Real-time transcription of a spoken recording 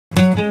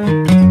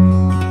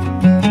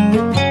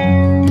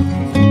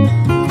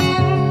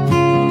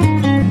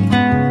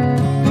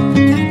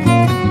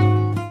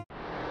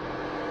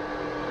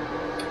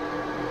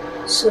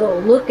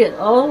look at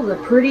all the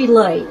pretty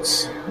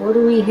lights. What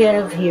do we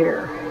have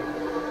here?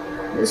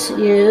 This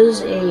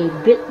is a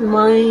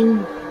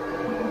Bitmain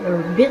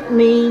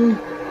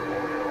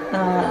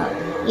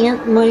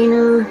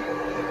Antminer.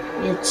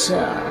 It's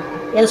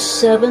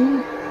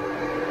S7.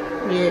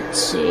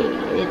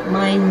 It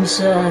mines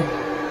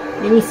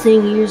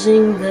anything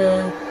using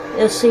the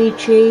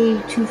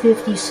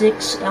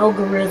SHA-256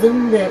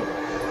 algorithm. That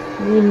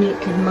means it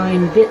can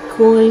mine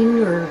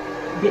Bitcoin or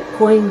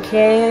Bitcoin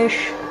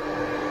Cash,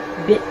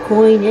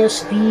 Bitcoin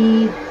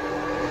SV.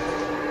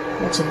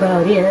 That's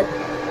about it.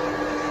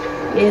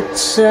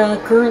 It's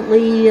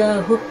currently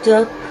hooked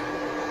up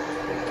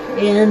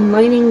and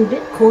mining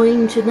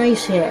Bitcoin to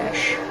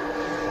Nicehash.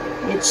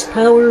 It's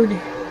powered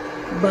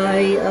by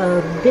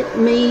a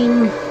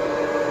Bitmain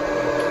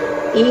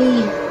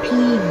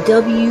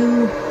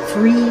APW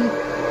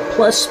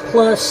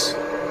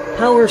 3++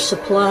 power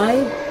supply.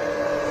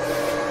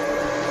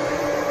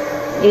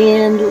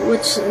 And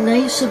what's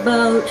nice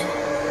about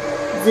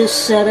this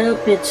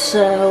setup, it's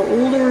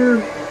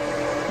older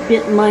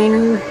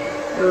Bitminer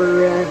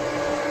or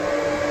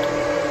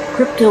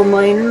crypto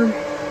miner,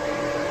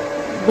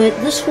 but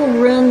this will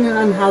run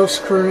on house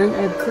current.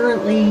 I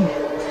currently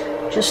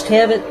just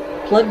have it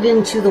plugged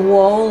into the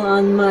wall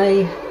on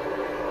my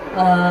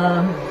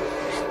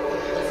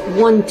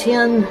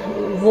 110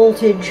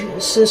 voltage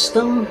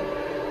system.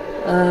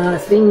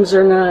 Things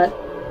are not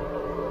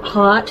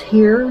hot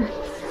here.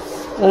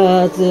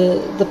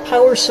 The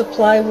power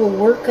supply will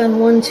work on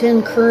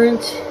 110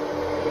 current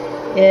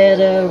at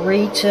a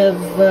rate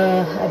of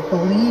I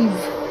believe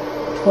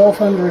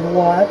 1200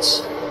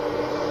 watts.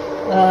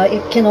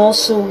 It can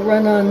also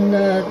run on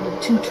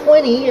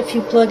 220 if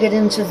you plug it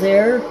into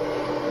there,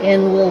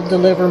 and will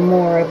deliver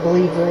more. I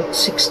believe like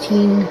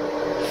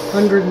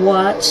 1600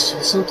 watts,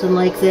 something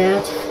like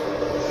that.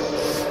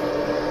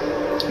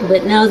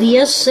 But now the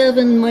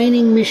S7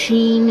 mining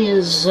machine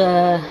is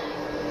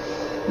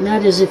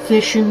not as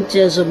efficient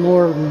as a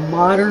more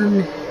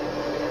modern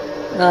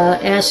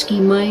ASCII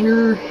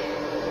miner.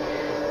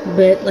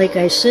 But like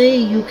I say,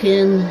 you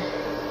can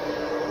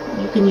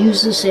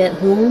use this at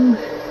home.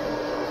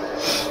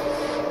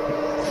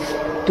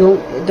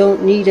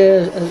 Don't need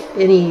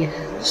any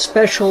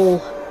special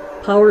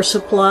power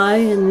supply,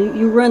 and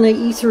you run an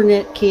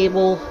Ethernet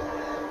cable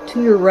to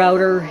your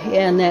router,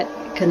 and that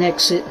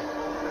connects it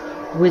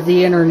with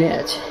the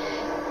internet.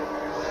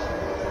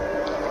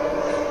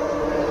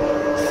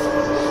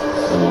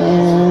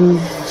 And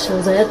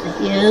so that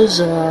is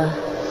a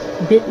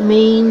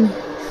Bitmain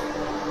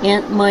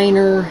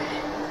Antminer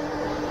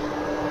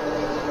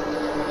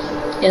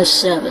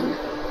S7.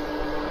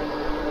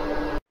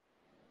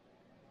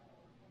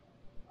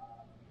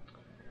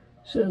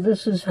 So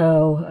this is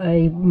how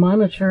I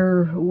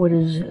monitor what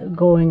is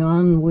going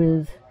on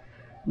with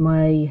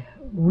my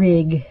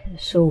rig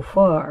so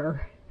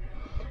far.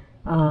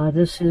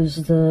 This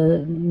is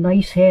the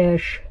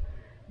Nicehash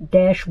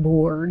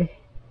dashboard,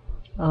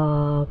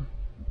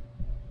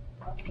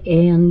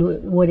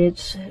 and what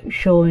it's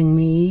showing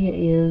me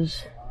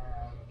is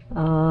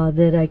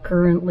that I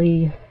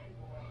currently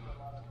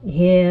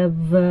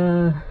have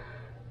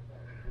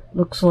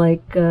looks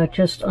like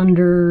just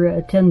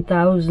under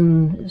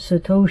 10,000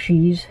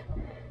 Satoshis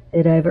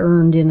that I've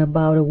earned in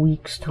about a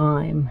week's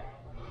time.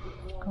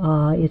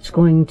 It's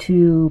going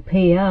to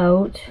pay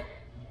out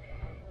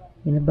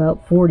in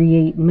about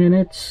 48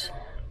 minutes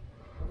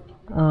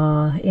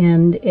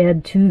and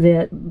add to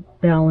that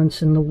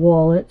balance in the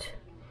wallet.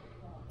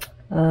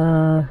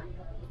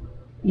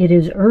 It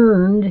is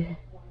earned.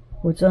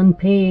 What's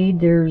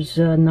unpaid, there's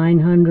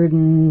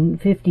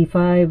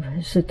 955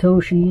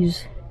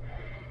 Satoshis.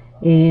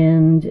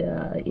 And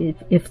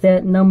if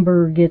that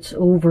number gets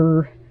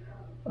over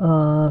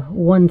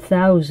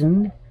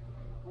 1,000,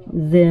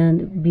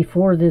 then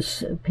before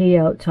this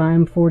payout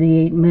time,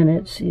 48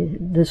 minutes,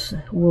 this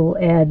will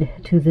add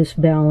to this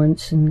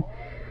balance, and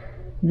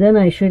then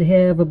I should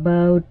have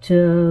about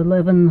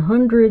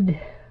 1,100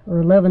 or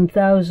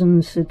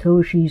 11,000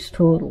 Satoshis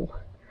total.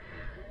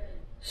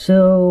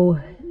 So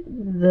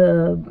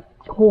the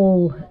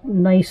whole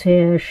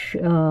Nicehash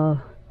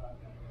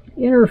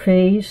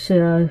interface,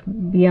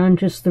 beyond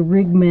just the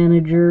rig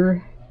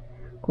manager,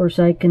 of course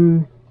I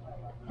can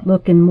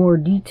look in more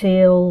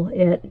detail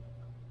at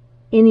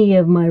any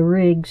of my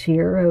rigs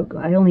here.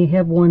 I only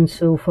have one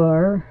so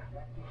far.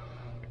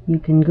 You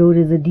can go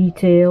to the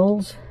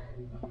details,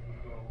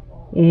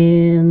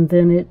 and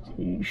then it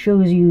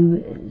shows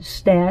you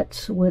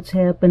stats, what's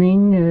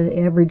happening,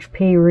 average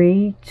pay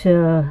rate.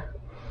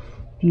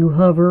 If you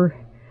hover,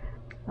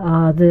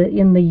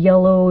 in the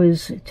yellow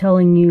is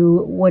telling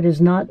you what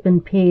has not been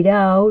paid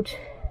out,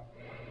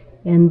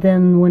 and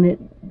then when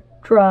it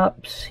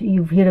drops,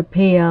 you've hit a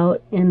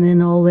payout, and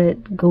then all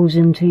that goes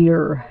into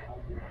your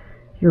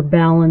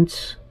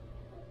balance.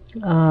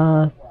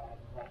 The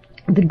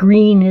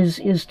green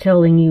is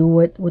telling you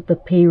what the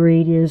pay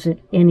rate is at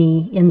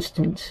any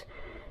instance,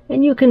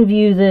 and you can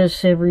view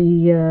this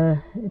every.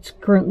 It's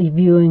currently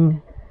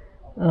viewing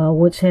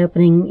what's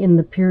happening in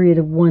the period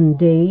of 1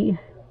 day.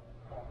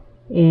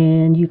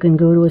 and you can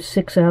go to a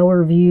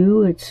 6-hour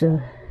view. It's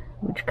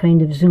which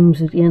kind of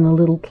zooms it in a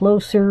little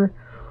closer,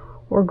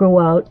 or go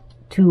out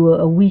to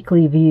a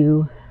weekly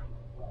view.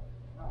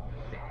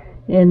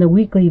 And the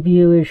weekly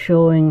view is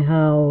showing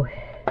how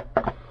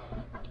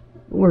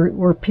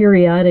we're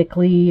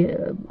periodically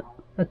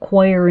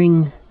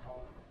acquiring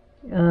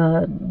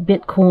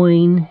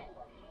Bitcoin,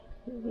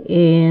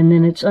 and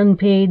then it's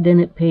unpaid, then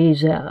it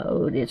pays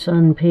out. It's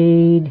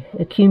unpaid,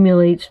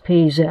 accumulates,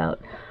 pays out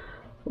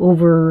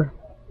over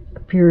a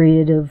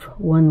period of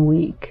 1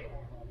 week.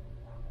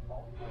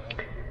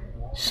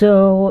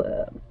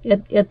 So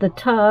at the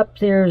top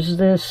there's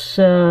this,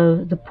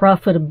 the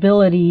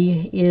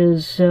profitability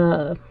is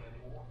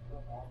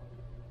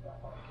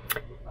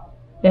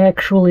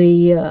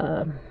actually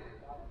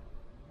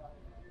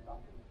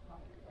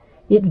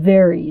it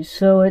varies.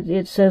 So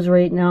it says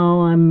right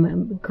now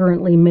I'm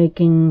currently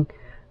making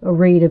a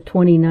rate of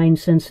 29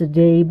 cents a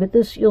day, but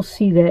this, you'll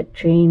see that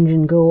change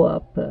and go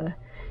up.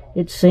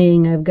 It's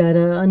saying I've got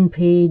an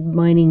unpaid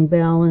mining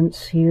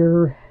balance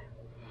here,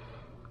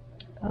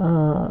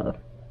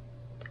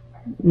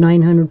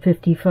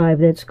 955.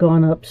 That's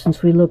gone up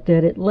since we looked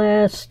at it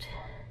last.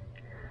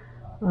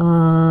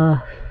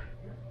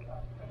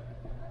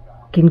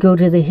 Can go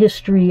to the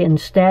history and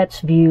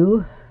stats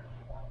view,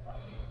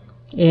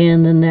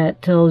 and then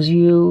that tells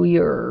you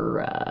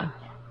your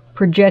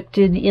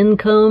projected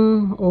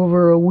income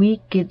over a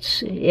week.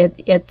 It's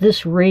at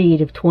this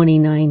rate of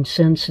 29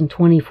 cents in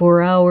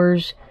 24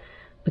 hours,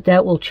 but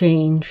that will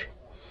change.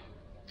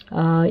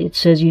 It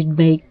says you'd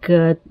make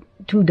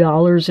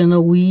 $2 in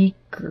a week,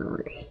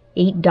 or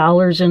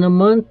 $8 in a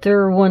month,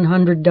 or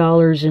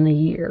 $100 in a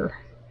year.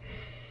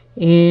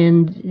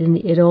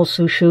 And it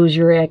also shows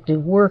your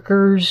active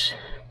workers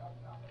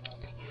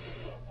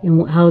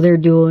and how they're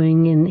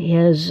doing, and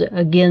has,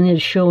 again,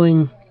 is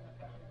showing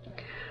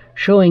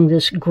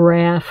this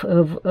graph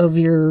of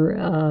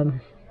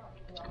your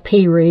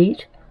pay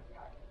rate,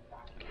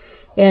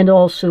 and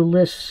also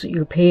lists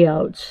your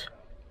payouts.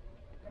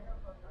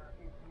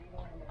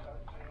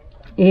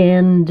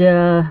 And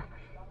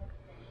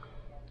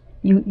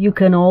you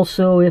can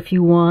also, if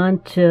you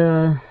want,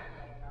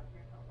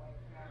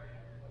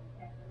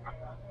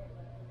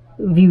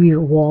 view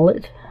your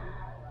wallet,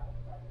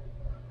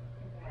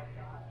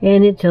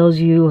 and it tells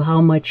you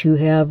how much you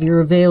have, your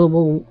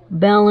available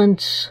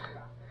balance.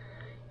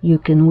 You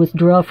can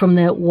withdraw from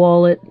that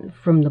wallet,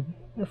 from the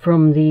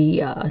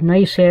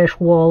Nicehash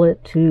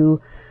wallet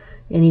to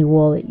any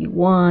wallet you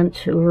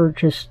want, or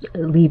just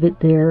leave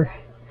it there.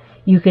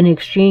 You can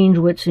exchange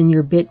what's in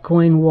your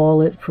Bitcoin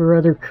wallet for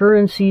other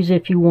currencies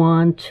if you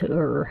want,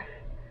 or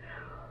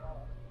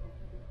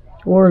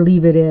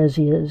leave it as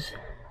is.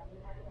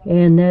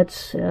 And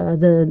that's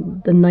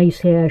the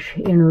Nicehash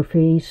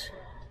interface.